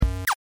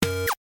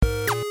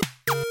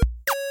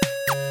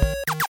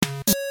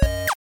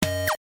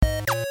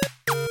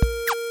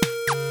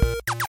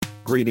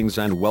Greetings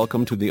and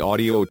welcome to the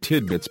Audio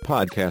TidBits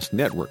Podcast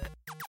Network.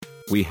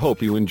 We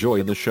hope you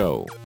enjoy the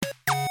show.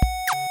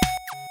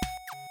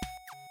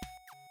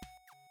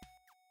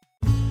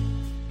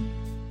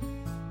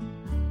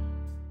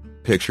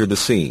 Picture the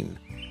scene.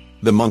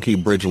 The monkey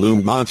bridge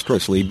loomed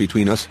monstrously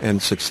between us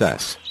and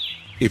success.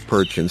 If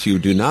perchance you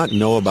do not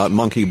know about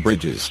monkey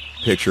bridges,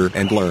 picture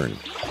and learn.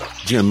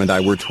 Jim and I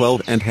were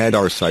 12 and had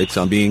our sights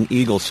on being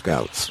Eagle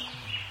Scouts.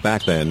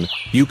 Back then,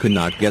 you could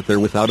not get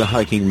there without a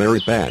hiking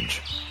merit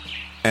badge.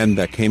 And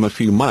that came a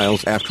few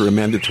miles after a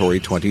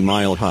mandatory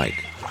 20-mile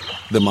hike.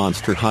 The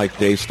monster hike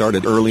day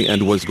started early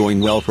and was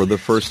going well for the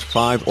first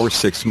 5 or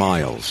 6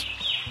 miles.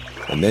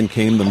 And then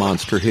came the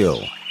monster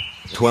hill.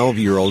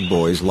 12-year-old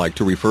boys like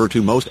to refer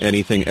to most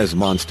anything as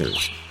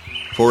monsters.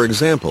 For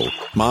example,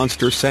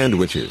 monster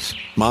sandwiches,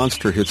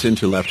 monster hits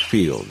into left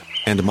field,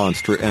 and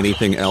monster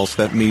anything else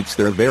that meets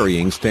their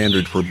varying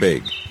standard for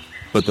big.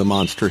 But the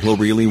monster hill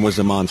really was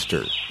a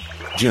monster.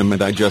 Jim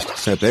and I just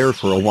sat there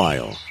for a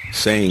while,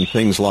 saying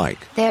things like,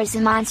 "There's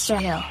a monster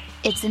hill.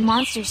 It's a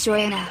monster sure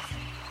enough."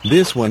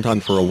 This went on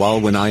for a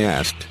while when I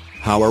asked,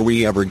 how are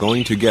we ever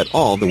going to get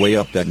all the way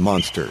up that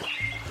monster?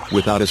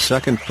 Without a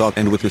second thought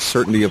and with the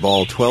certainty of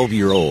all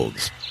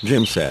 12-year-olds,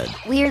 Jim said,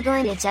 "We're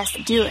going to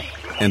just do it."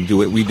 And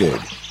do it we did.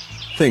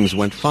 Things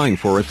went fine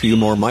for a few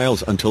more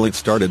miles until it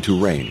started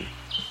to rain.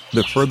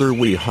 The further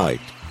we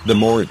hiked, the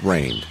more it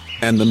rained,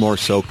 and the more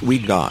soaked we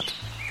got.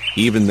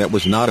 Even that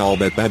was not all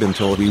that bad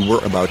until we were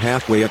about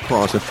halfway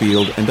across a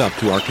field and up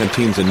to our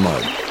canteens in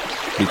mud.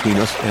 Between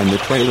us and the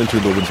trail into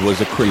the woods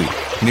was a creek,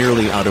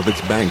 nearly out of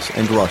its banks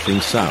and rushing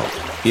south,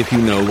 if you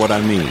know what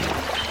I mean.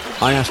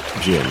 I asked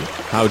Jim,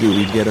 how do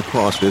we get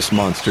across this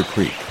monster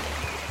creek?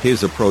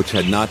 His approach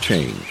had not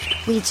changed.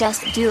 We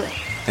just do it.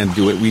 And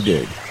do it we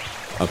did.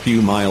 A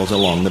few miles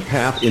along the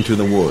path into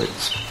the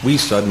woods, we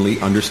suddenly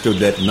understood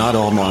that not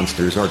all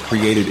monsters are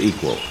created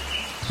equal.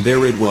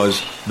 There it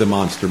was, the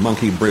monster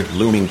monkey bridge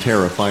looming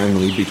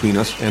terrifyingly between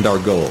us and our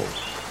goal.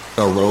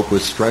 A rope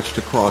was stretched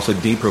across a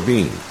deep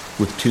ravine,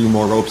 with 2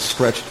 more ropes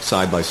stretched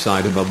side by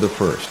side above the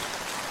first.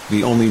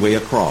 The only way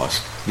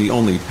across, the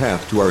only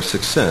path to our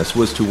success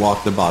was to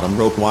walk the bottom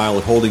rope while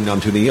holding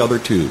onto the other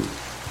 2.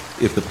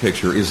 If the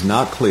picture is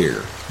not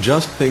clear,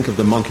 just think of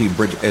the monkey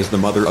bridge as the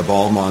mother of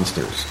all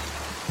monsters.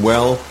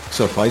 Well,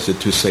 suffice it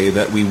to say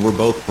that we were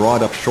both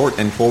brought up short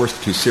and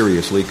forced to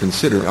seriously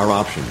consider our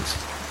options.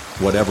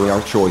 Whatever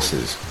our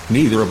choices,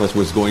 neither of us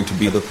was going to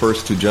be the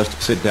first to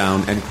just sit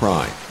down and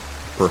cry.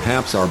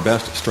 Perhaps our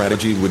best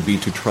strategy would be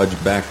to trudge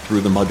back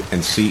through the mud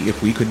and see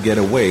if we could get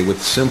away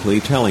with simply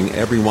telling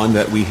everyone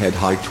that we had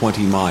hiked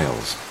 20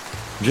 miles.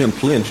 Jim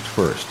flinched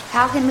first.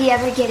 How can we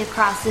ever get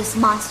across this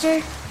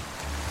monster?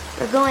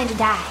 We're going to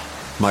die.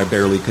 My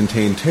barely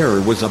contained terror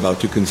was about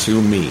to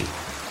consume me.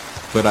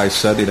 But I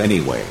said it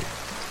anyway.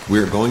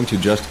 We're going to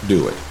just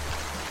do it.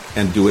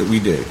 And do it we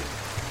did.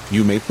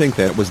 You may think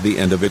that was the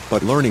end of it,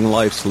 but learning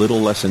life's little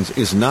lessons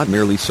is not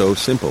merely so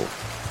simple.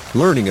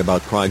 Learning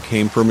about pride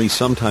came for me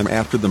sometime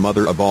after the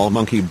mother of all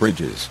monkey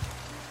bridges.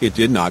 It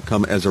did not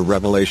come as a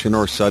revelation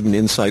or sudden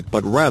insight,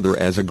 but rather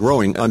as a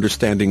growing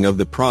understanding of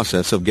the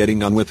process of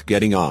getting on with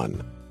getting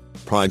on.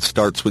 Pride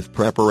starts with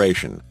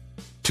preparation.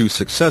 To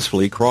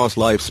successfully cross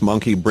life's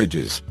monkey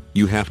bridges,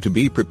 you have to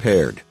be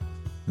prepared.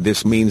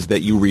 This means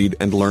that you read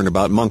and learn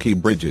about monkey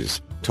bridges,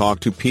 talk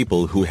to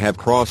people who have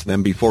crossed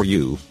them before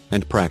you,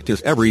 and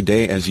practice every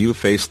day as you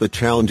face the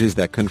challenges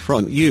that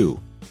confront you.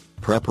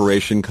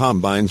 Preparation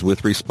combines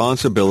with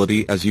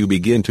responsibility as you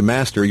begin to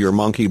master your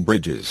monkey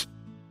bridges.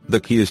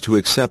 The key is to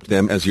accept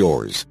them as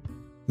yours.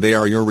 They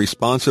are your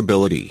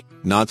responsibility,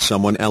 not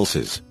someone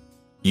else's.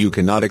 You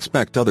cannot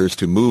expect others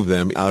to move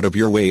them out of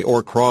your way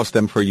or cross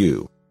them for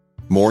you.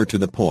 More to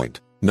the point,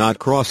 not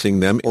crossing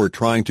them or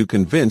trying to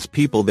convince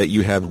people that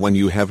you have when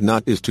you have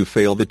not is to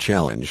fail the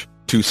challenge,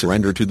 to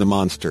surrender to the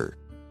monster.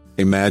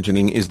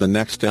 Imagining is the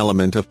next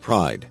element of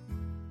pride.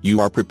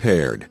 You are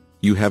prepared,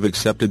 you have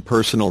accepted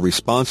personal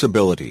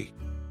responsibility.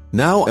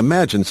 Now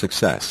imagine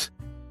success.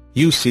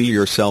 You see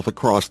yourself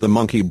across the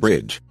monkey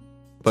bridge.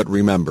 But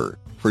remember,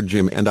 for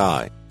Jim and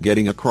I,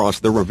 getting across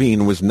the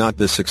ravine was not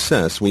the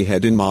success we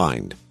had in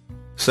mind.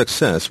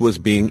 Success was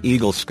being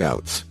Eagle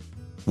Scouts.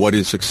 What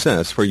is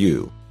success for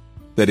you?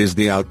 That is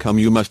the outcome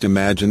you must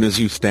imagine as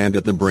you stand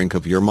at the brink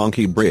of your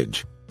monkey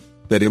bridge.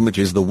 That image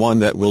is the one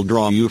that will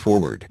draw you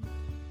forward.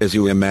 As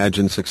you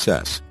imagine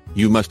success,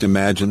 you must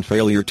imagine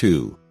failure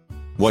too.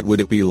 What would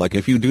it be like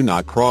if you do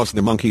not cross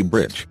the monkey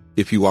bridge,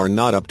 if you are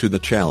not up to the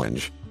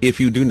challenge, if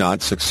you do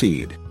not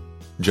succeed?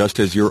 Just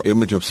as your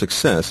image of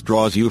success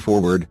draws you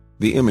forward,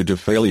 the image of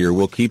failure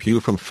will keep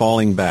you from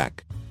falling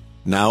back.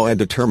 Now add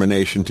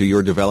determination to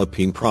your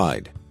developing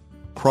pride.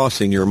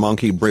 Crossing your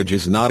monkey bridge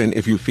is not an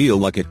if you feel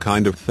like it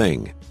kind of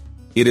thing.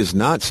 It is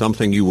not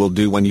something you will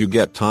do when you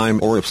get time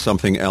or if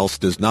something else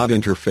does not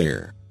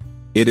interfere.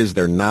 It is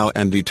there now,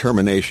 and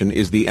determination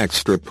is the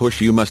extra push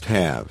you must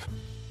have.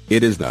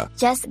 It is the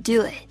just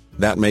do it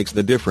that makes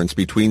the difference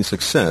between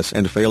success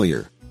and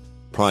failure.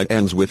 Pride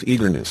ends with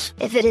eagerness.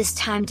 If it is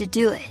time to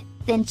do it,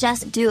 then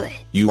just do it.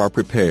 You are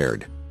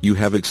prepared. You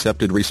have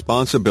accepted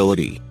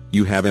responsibility.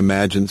 You have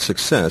imagined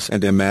success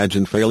and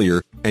imagined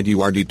failure, and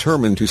you are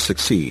determined to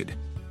succeed.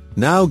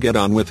 Now get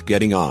on with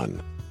getting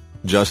on.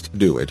 Just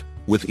do it,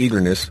 with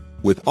eagerness,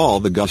 with all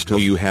the gusto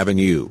you have in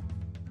you.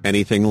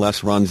 Anything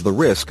less runs the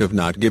risk of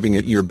not giving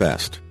it your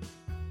best.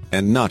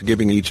 And not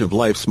giving each of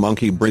life's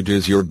monkey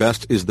bridges your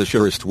best is the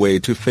surest way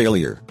to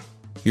failure.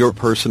 Your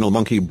personal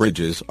monkey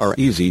bridges are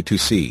easy to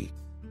see.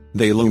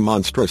 They loom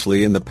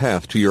monstrously in the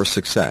path to your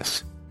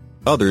success.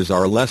 Others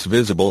are less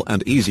visible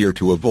and easier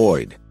to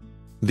avoid.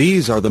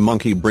 These are the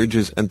monkey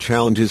bridges and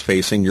challenges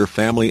facing your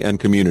family and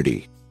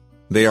community.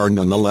 They are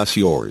nonetheless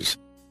yours.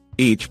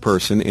 Each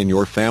person in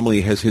your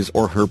family has his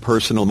or her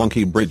personal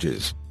monkey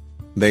bridges.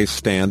 They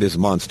stand as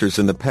monsters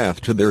in the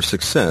path to their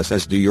success,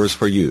 as do yours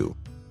for you.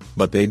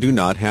 But they do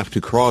not have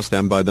to cross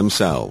them by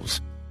themselves.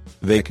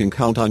 They can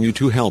count on you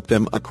to help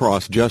them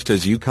across just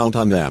as you count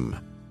on them.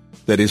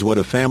 That is what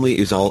a family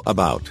is all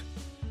about.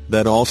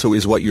 That also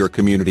is what your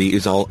community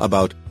is all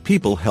about,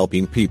 people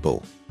helping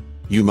people.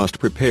 You must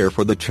prepare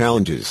for the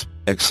challenges,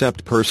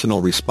 accept personal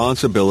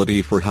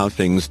responsibility for how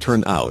things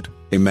turn out,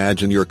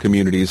 imagine your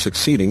community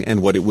succeeding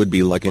and what it would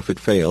be like if it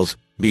fails,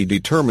 be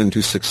determined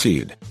to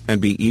succeed, and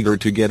be eager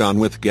to get on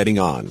with getting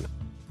on.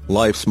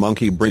 Life's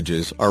monkey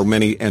bridges are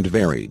many and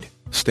varied,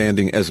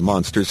 standing as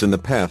monsters in the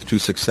path to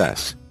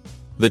success.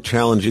 The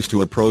challenge is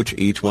to approach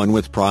each one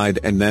with pride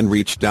and then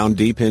reach down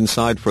deep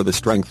inside for the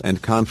strength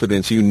and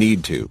confidence you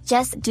need to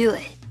just do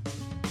it.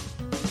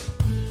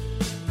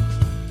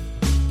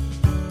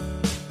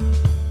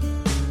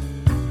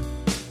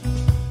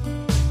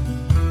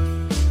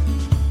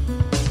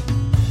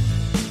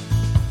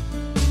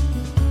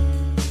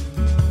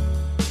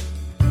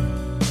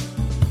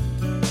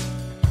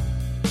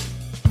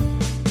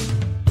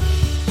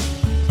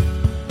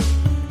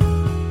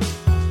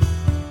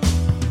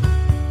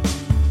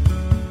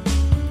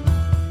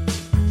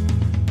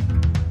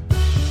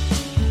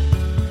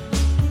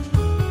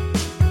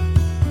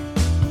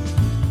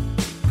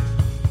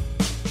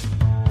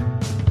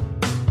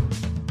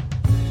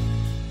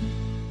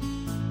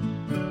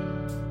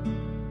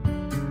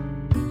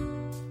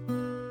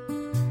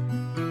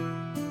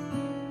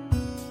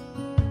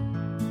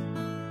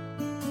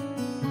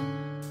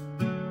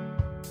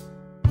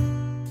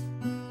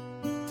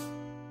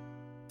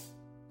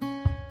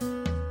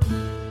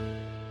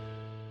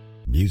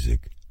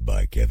 Music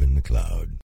by Kevin MacLeod.